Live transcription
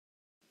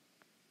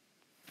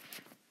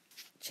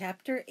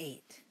Chapter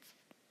 8.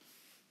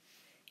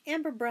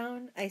 Amber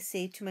Brown, I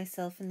say to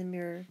myself in the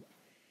mirror,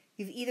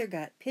 you've either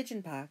got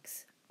pigeon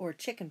pox or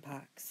chicken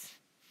pox.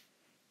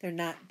 They're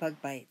not bug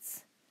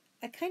bites.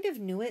 I kind of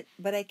knew it,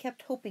 but I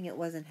kept hoping it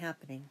wasn't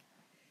happening.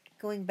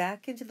 Going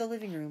back into the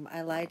living room,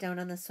 I lie down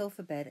on the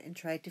sofa bed and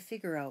try to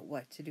figure out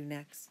what to do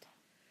next.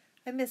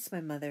 I miss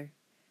my mother.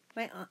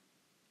 My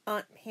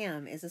Aunt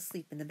Pam is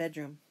asleep in the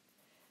bedroom.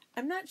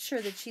 I'm not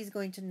sure that she's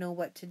going to know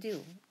what to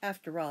do.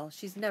 After all,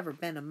 she's never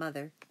been a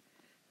mother.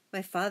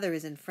 My father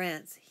is in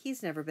France.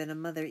 He's never been a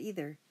mother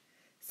either.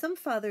 Some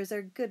fathers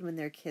are good when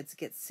their kids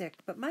get sick,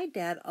 but my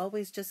dad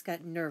always just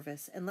got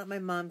nervous and let my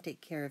mom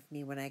take care of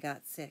me when I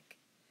got sick.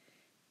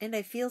 And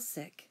I feel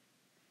sick.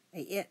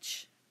 I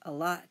itch a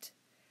lot.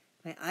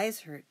 My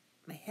eyes hurt.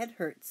 My head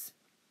hurts.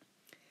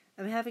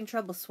 I'm having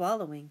trouble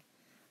swallowing.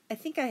 I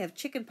think I have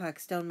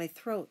chickenpox down my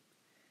throat.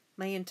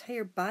 My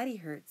entire body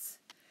hurts.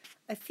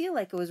 I feel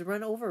like I was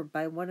run over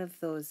by one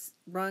of those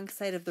wrong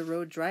side of the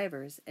road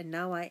drivers, and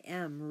now I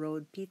am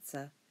road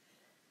pizza.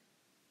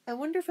 I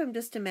wonder if I'm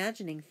just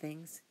imagining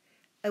things.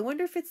 I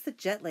wonder if it's the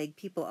jet lag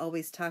people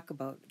always talk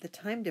about, the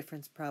time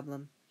difference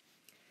problem.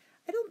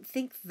 I don't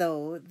think,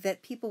 though,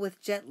 that people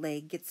with jet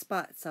lag get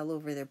spots all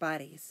over their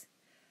bodies.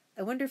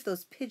 I wonder if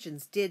those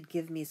pigeons did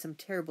give me some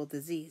terrible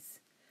disease.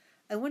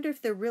 I wonder if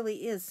there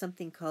really is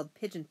something called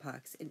pigeon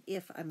pox and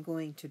if I'm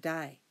going to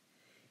die.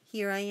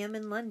 Here I am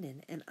in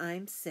London, and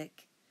I'm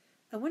sick.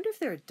 I wonder if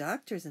there are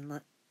doctors in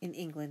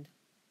England.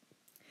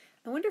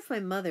 I wonder if my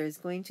mother is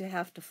going to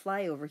have to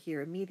fly over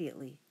here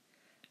immediately.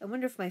 I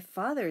wonder if my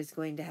father is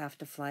going to have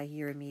to fly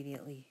here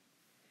immediately.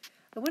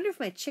 I wonder if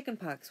my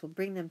chickenpox will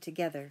bring them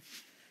together.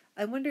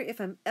 I wonder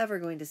if I'm ever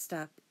going to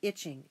stop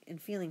itching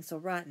and feeling so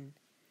rotten.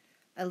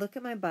 I look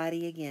at my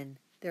body again.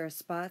 There are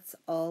spots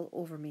all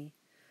over me.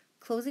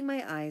 Closing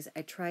my eyes,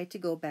 I try to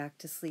go back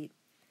to sleep.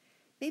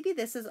 Maybe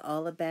this is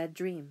all a bad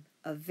dream,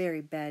 a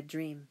very bad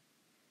dream.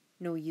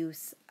 No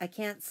use. I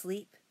can't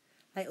sleep.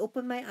 I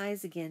open my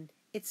eyes again.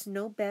 It's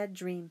no bad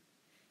dream.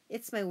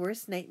 It's my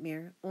worst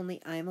nightmare,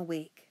 only I'm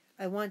awake.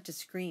 I want to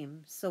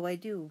scream, so I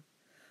do.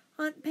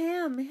 Aunt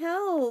Pam,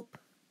 help!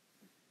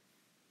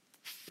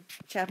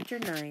 Chapter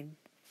 9.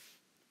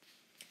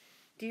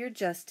 Dear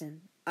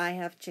Justin, I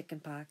have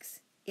chickenpox.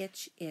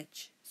 Itch,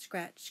 itch,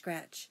 scratch,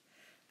 scratch.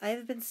 I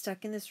have been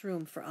stuck in this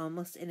room for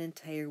almost an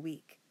entire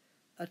week.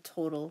 A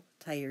total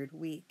tired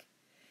week.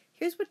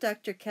 Here's what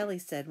Dr. Kelly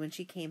said when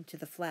she came to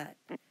the flat.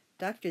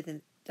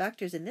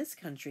 Doctors in this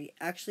country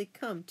actually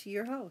come to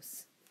your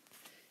house.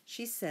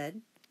 She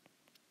said,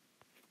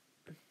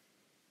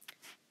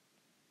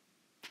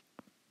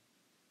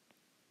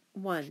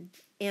 1.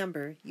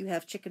 Amber, you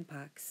have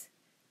chickenpox.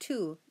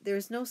 2. There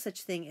is no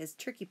such thing as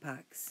turkey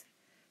pox.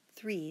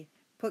 3.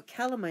 Put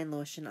calamine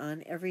lotion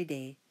on every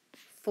day.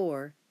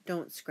 4.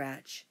 Don't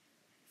scratch.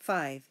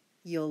 5.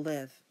 You'll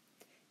live.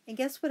 And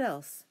guess what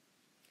else?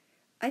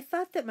 I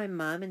thought that my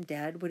mom and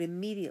dad would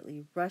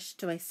immediately rush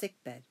to my sick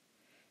bed.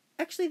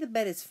 Actually, the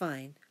bed is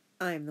fine.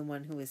 I'm the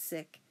one who is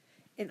sick.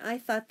 And I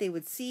thought they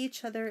would see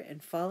each other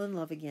and fall in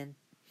love again.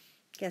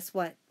 Guess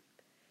what?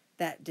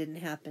 That didn't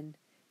happen.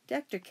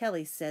 Dr.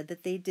 Kelly said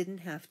that they didn't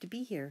have to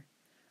be here.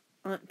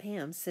 Aunt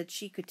Pam said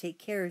she could take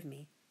care of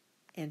me.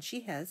 And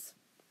she has.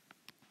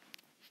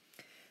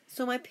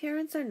 So my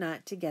parents are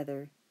not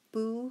together.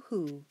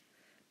 Boo-hoo.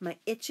 My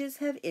itches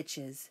have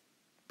itches.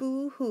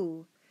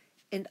 Boo-hoo.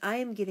 And I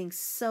am getting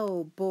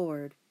so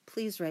bored.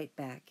 Please write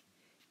back.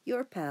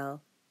 Your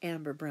pal,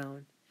 Amber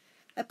Brown.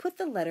 I put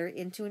the letter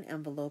into an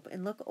envelope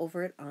and look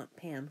over at Aunt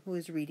Pam, who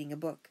is reading a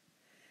book.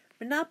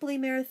 Monopoly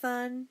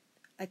Marathon,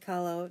 I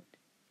call out.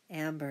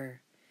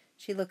 Amber.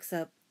 She looks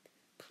up.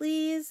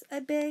 Please, I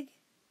beg.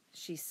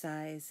 She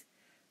sighs.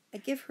 I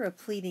give her a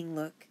pleading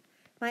look.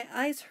 My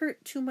eyes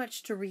hurt too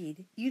much to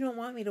read. You don't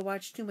want me to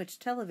watch too much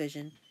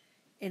television.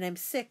 And I'm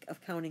sick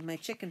of counting my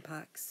chicken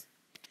pox.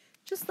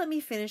 Just let me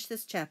finish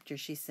this chapter,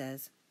 she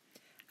says.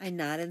 I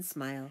nod and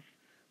smile.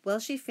 While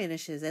she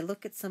finishes, I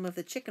look at some of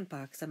the chicken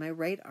pox on my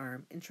right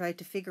arm and try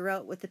to figure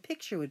out what the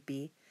picture would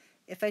be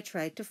if I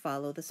tried to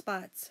follow the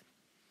spots.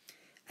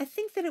 I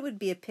think that it would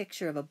be a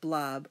picture of a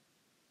blob.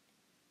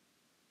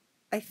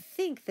 Of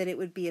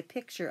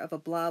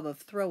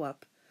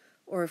throw-up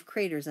or of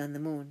craters on the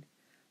moon.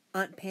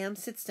 Aunt Pam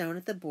sits down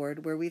at the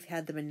board where we've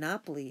had the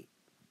Monopoly.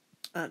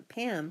 Aunt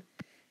Pam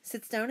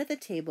sits down at the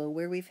table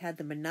where we've had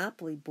the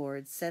Monopoly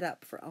board set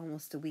up for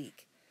almost a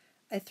week.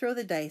 I throw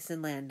the dice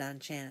and land on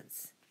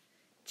chance.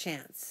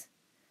 Chance.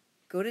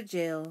 Go to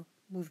jail.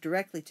 Move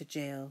directly to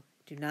jail.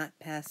 Do not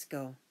pass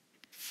go.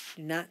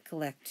 Do not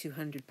collect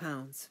 200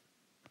 pounds.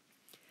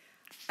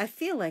 I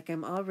feel like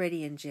I'm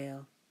already in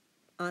jail.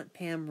 Aunt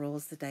Pam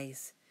rolls the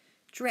dice.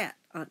 Drat,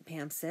 Aunt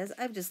Pam says.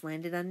 I've just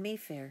landed on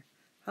Mayfair.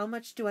 How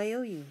much do I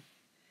owe you?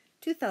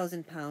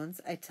 2,000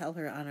 pounds, I tell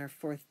her on our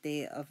 4th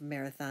day of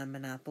Marathon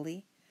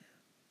Monopoly.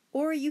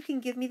 Or you can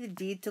give me the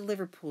deed to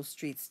Liverpool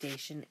Street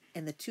Station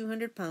and the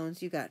 200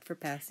 pounds you got for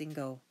passing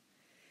go.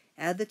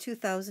 Add the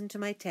 2,000 to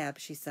my tab,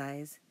 she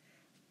sighs.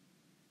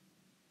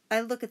 I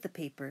look at the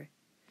paper.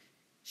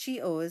 She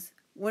owes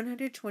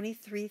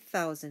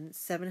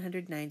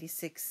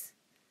 123,796.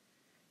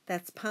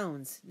 That's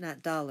pounds,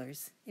 not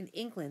dollars. In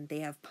England, they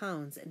have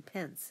pounds and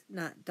pence,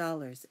 not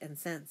dollars and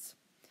cents.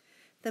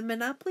 The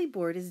Monopoly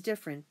board is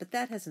different, but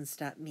that hasn't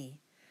stopped me.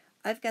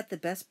 I've got the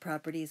best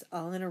properties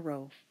all in a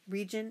row: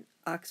 Regent,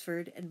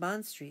 Oxford, and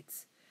Bond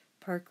Streets,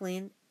 Park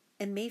Lane,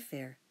 and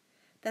Mayfair.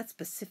 That's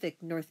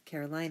Pacific, North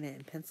Carolina,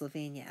 and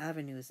Pennsylvania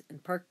avenues,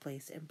 and Park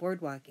Place and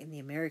Boardwalk in the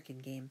American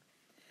game.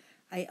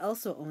 I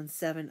also own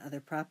 7 other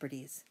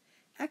properties.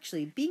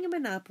 Actually, being a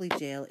Monopoly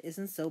jail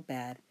isn't so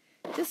bad.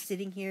 Just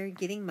sitting here,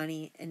 getting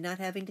money, and not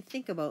having to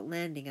think about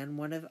landing on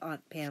one of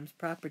Aunt Pam's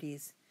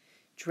properties.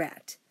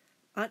 Drat!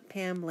 Aunt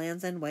Pam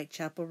lands on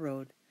Whitechapel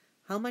Road.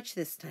 How much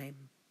this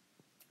time?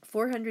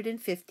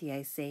 450,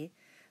 I say,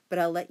 but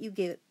I'll let you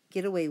get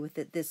away with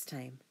it this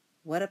time.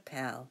 What a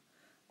pal.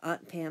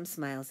 Aunt Pam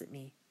smiles at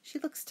me. She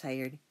looks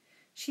tired.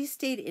 She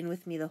stayed in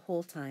with me the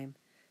whole time.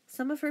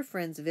 Some of her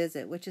friends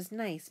visit, which is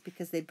nice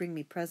because they bring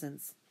me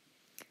presents.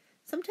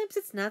 Sometimes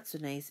it's not so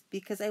nice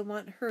because I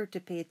want her to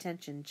pay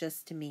attention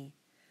just to me.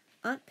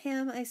 Aunt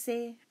Pam, I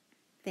say,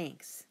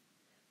 thanks.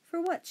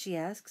 For what? She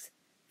asks.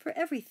 For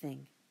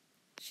everything.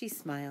 She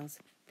smiles.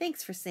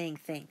 Thanks for saying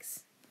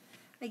thanks.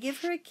 I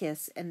give her a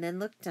kiss and then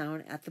look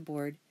down at the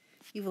board.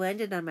 You've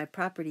landed on my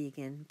property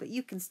again, but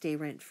you can stay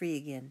rent-free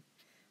again.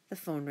 The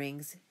phone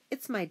rings.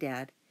 It's my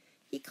dad.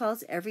 He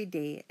calls every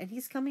day, and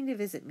he's coming to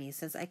visit me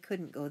since I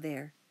couldn't go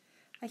there.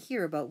 I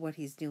hear about what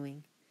he's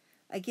doing.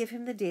 I give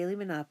him the daily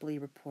Monopoly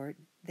report.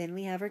 Then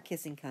we have our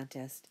kissing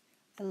contest.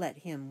 I let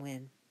him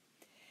win.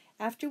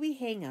 After we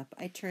hang up,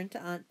 I turn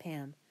to Aunt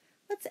Pam.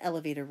 Let's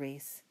elevator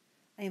race.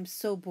 I am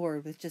so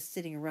bored with just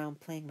sitting around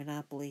playing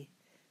Monopoly.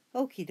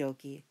 Okie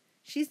dokie.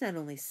 She's not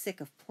only sick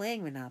of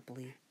playing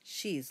Monopoly,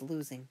 she's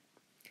losing.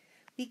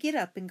 We get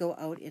up and go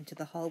out into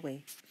the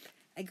hallway.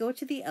 I go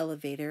to the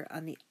elevator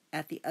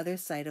at the other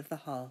side of the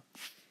hall.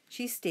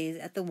 She stays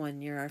at the one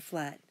near our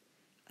flat.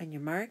 On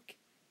your mark,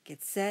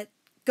 get set,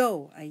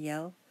 go, I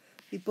yell.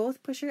 We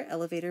both push our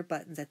elevator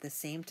buttons at the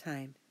same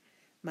time.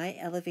 My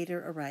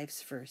elevator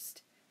arrives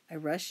first. I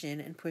rush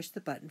in and push the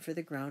button for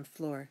the ground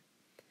floor.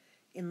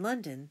 In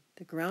London,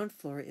 the ground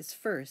floor is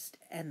first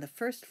and the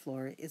first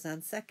floor is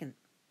on second.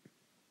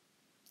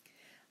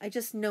 I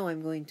just know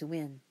I'm going to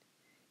win.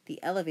 The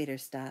elevator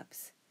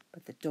stops,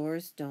 but the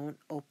doors don't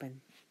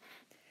open.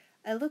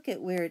 I look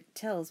at where it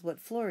tells what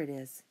floor it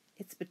is.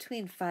 It's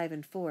between 5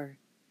 and 4.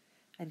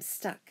 I'm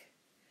stuck.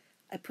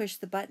 I push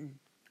the button.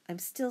 I'm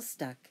still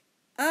stuck.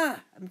 Ah!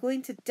 I'm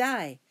going to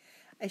die.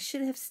 I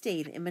should have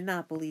stayed in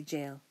Monopoly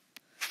jail.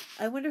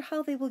 I wonder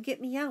how they will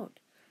get me out.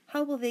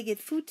 How will they get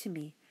food to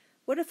me?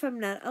 What if I'm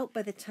not out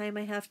by the time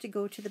I have to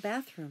go to the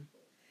bathroom?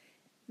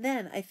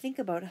 Then I think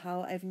about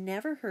how I've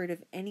never heard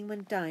of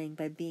anyone dying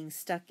by being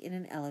stuck in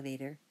an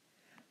elevator.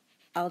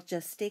 I'll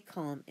just stay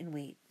calm and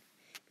wait.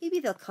 Maybe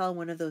they'll call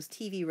one of those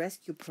TV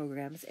rescue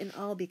programs and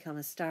I'll become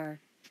a star.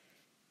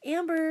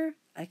 Amber!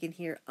 I can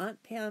hear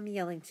Aunt Pam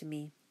yelling to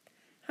me.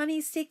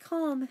 Honey, stay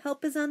calm.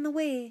 Help is on the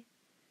way.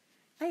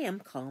 I am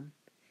calm.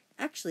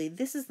 Actually,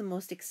 this is the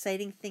most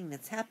exciting thing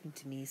that's happened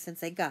to me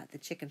since I got the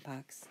chicken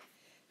pox.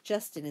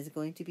 Justin is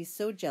going to be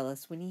so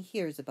jealous when he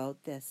hears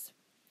about this.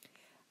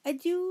 I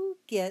do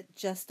get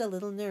just a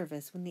little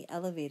nervous when the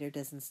elevator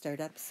doesn't start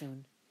up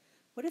soon.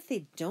 What if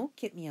they don't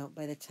get me out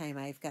by the time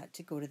I've got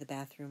to go to the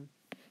bathroom?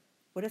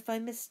 What if I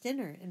miss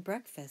dinner and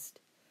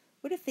breakfast?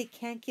 What if they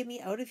can't get me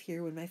out of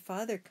here when my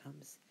father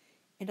comes,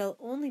 and I'll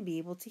only be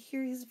able to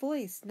hear his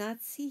voice,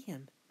 not see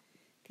him?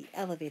 The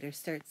elevator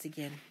starts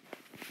again.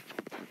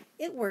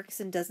 It works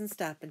and doesn't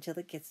stop until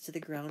it gets to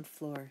the ground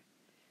floor.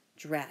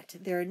 Drat,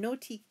 there are no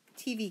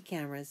TV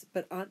cameras,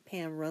 but Aunt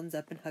Pam runs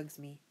up and hugs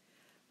me.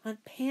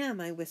 Aunt Pam,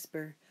 I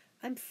whisper,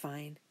 I'm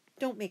fine.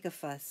 Don't make a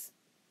fuss.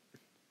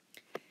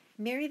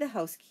 Mary the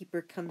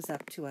housekeeper comes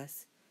up to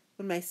us.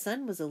 When my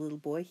son was a little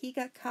boy, he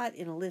got caught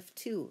in a lift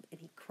too,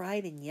 and he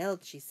cried and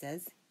yelled, she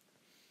says.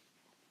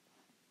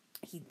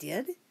 He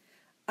did?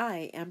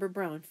 I, Amber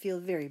Brown, feel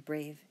very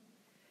brave.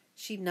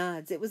 She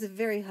nods. It was a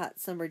very hot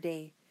summer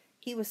day.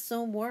 He was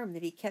so warm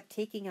that he kept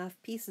taking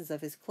off pieces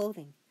of his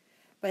clothing.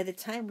 By the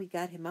time we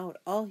got him out,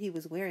 all he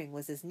was wearing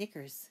was his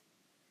knickers.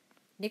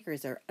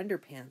 Knickers are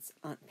underpants,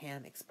 Aunt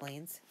Pam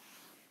explains.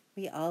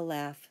 We all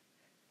laugh.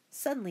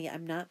 Suddenly,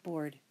 I'm not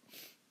bored.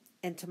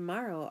 And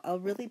tomorrow, I'll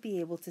really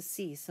be able to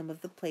see some of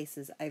the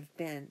places I've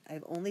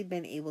only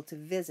been able to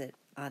visit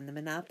on the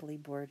Monopoly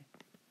board.